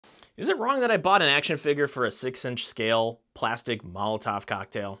Is it wrong that I bought an action figure for a 6-inch scale plastic Molotov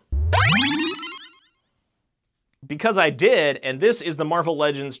cocktail? Because I did, and this is the Marvel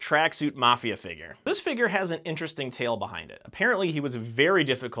Legends Track Suit Mafia figure. This figure has an interesting tale behind it. Apparently he was very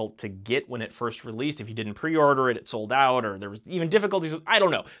difficult to get when it first released. If you didn't pre-order it, it sold out, or there was even difficulties with, I don't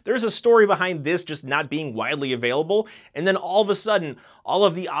know. There's a story behind this just not being widely available, and then all of a sudden, all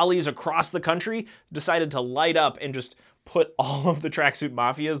of the Ollies across the country decided to light up and just put all of the Tracksuit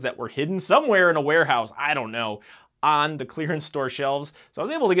Mafias that were hidden somewhere in a warehouse, I don't know, on the clearance store shelves. So I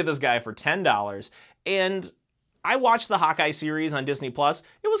was able to get this guy for $10, and I watched the Hawkeye series on Disney Plus.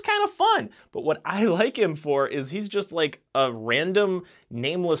 It was kind of fun, but what I like him for is he's just like a random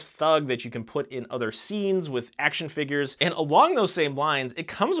nameless thug that you can put in other scenes with action figures. And along those same lines, it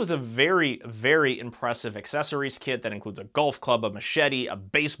comes with a very, very impressive accessories kit that includes a golf club, a machete, a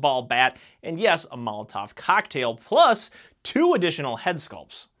baseball bat, and yes, a Molotov cocktail, plus 2 additional head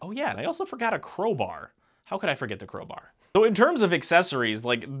sculpts. Oh yeah, and I also forgot a crowbar. How could I forget the crowbar? So in terms of accessories,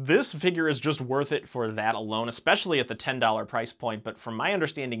 like, this figure is just worth it for that alone, especially at the $10 price point. But from my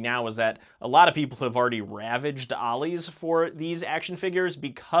understanding now is that a lot of people have already ravaged Ollies for these action figures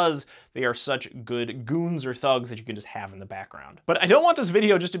because they are such good goons or thugs that you can just have in the background. But I don't want this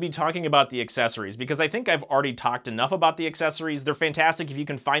video just to be talking about the accessories, because I think I've already talked enough about the accessories. They're fantastic. If you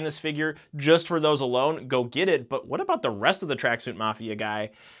can find this figure just for those alone, go get it. But what about the rest of the Tracksuit Mafia guy?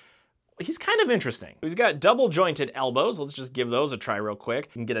 He's kind of interesting. He's got double jointed elbows. Let's just give those a try real quick.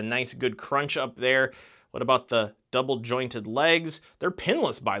 You can get a nice good crunch up there. What about the double jointed legs? They're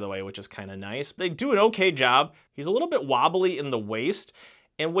pinless, by the way, which is kind of nice. They do an okay job. He's a little bit wobbly in the waist.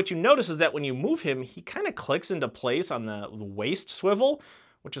 And what you notice is that when you move him, he kind of clicks into place on the waist swivel,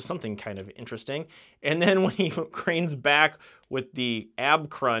 which is something kind of interesting. And then when he cranes back with the ab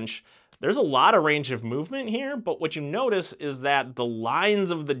crunch, there's a lot of range of movement here, but what you notice is that the lines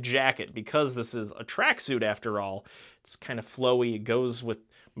of the jacket, because this is a tracksuit after all, it's kind of flowy, it goes with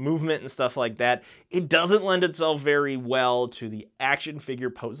movement and stuff like that, it doesn't lend itself very well to the action figure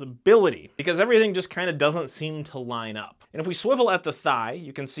posability, because everything just kind of doesn't seem to line up. And if we swivel at the thigh,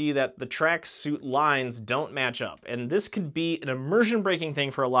 you can see that the tracksuit lines don't match up, and this could be an immersion-breaking thing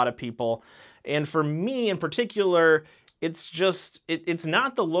for a lot of people, and for me in particular, it's just, it's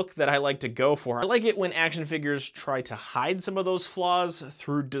not the look that I like to go for. I like it when action figures try to hide some of those flaws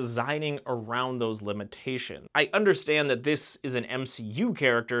through designing around those limitations. I understand that this is an MCU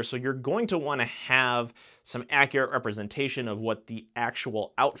character, so you're going to want to have some accurate representation of what the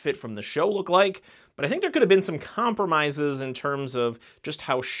actual outfit from the show looked like, but I think there could have been some compromises in terms of just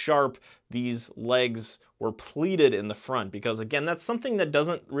how sharp these legs were pleated in the front, because again, that's something that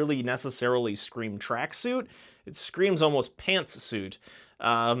doesn't really necessarily scream tracksuit. It screams almost pantsuit,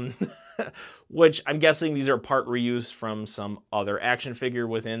 which I'm guessing these are part reused from some other action figure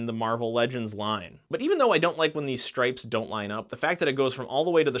within the Marvel Legends line. But even though I don't like when these stripes don't line up, the fact that it goes from all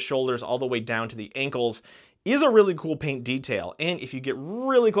the way to the shoulders, all the way down to the ankles, is a really cool paint detail. And if you get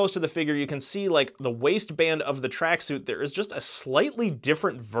really close to the figure, you can see like the waistband of the tracksuit, there is just a slightly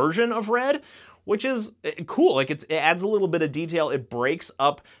different version of red, which is cool. Like it adds a little bit of detail. It breaks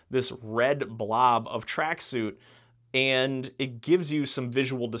up this red blob of tracksuit, and it gives you some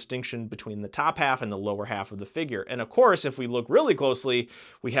visual distinction between the top half and the lower half of the figure. And of course, if we look really closely,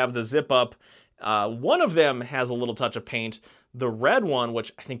 we have the zip up. One of them has a little touch of paint. The red one,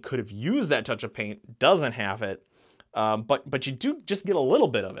 which I think could have used that touch of paint, doesn't have it. But you do just get a little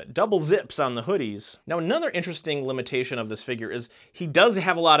bit of it. Double zips on the hoodies. Now, another interesting limitation of this figure is he does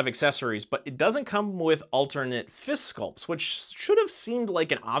have a lot of accessories, but it doesn't come with alternate fist sculpts, which should have seemed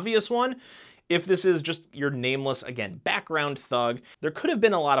like an obvious one. If this is just your nameless, again, background thug, there could have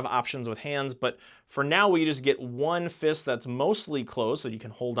been a lot of options with hands, but for now we just get one fist that's mostly closed, so you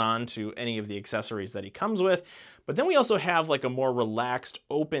can hold on to any of the accessories that he comes with. But then we also have like a more relaxed,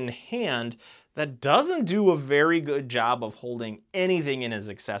 open hand that doesn't do a very good job of holding anything in his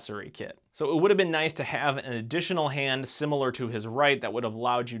accessory kit. So it would have been nice to have an additional hand similar to his right that would have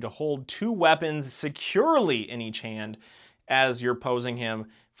allowed you to hold 2 weapons securely in each hand as you're posing him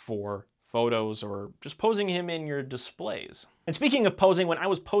for photos or just posing him in your displays. And speaking of posing, when I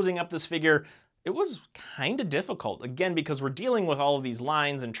was posing up this figure, it was kind of difficult, again, because we're dealing with all of these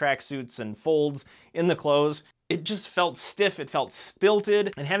lines and tracksuits and folds in the clothes. It just felt stiff, it felt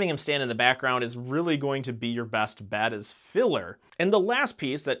stilted, and having him stand in the background is really going to be your best bet as filler. And the last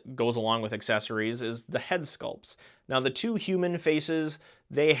piece that goes along with accessories is the head sculpts. Now, the 2 human faces,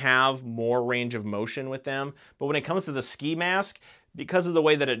 they have more range of motion with them, but when it comes to the ski mask, because of the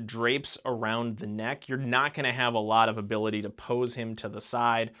way that it drapes around the neck, you're not going to have a lot of ability to pose him to the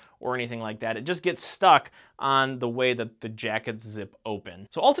side or anything like that. It just gets stuck on the way that the jackets zip open.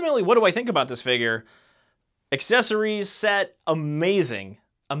 So ultimately, what do I think about this figure? Accessories set, amazing.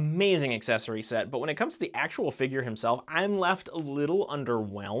 Amazing accessory set, but when it comes to the actual figure himself, I'm left a little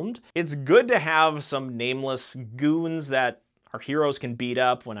underwhelmed. It's good to have some nameless goons that our heroes can beat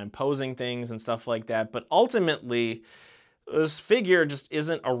up when I'm posing things and stuff like that, but ultimately, this figure just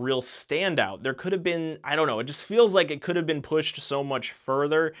isn't a real standout. There could have been, I don't know, it just feels like it could have been pushed so much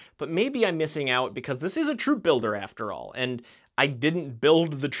further, but maybe I'm missing out because this is a troop builder after all, and I didn't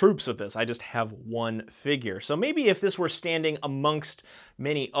build the troops with this, I just have one figure. So maybe if this were standing amongst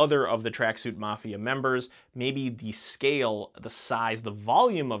many other of the Track Suit Mafia members, maybe the scale, the size, the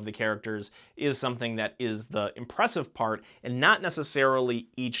volume of the characters is something that is the impressive part and not necessarily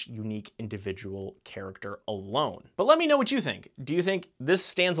each unique individual character alone. But let me know what you think. Do you think this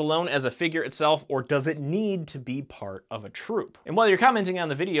stands alone as a figure itself, or does it need to be part of a troop? And while you're commenting on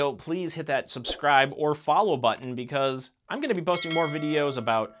the video, please hit that subscribe or follow button because I'm going to be posting more videos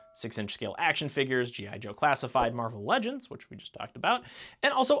about 6-inch scale action figures, G.I. Joe Classified, Marvel Legends, which we just talked about,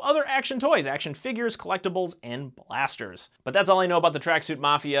 and also other action toys, action figures, collectibles, and blasters. But that's all I know about the Track Suit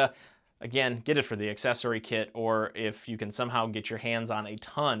Mafia. Again, get it for the accessory kit, or if you can somehow get your hands on a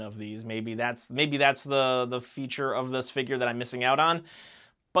ton of these, maybe that's the feature of this figure that I'm missing out on.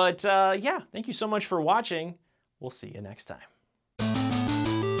 But yeah, thank you so much for watching. We'll see you next time.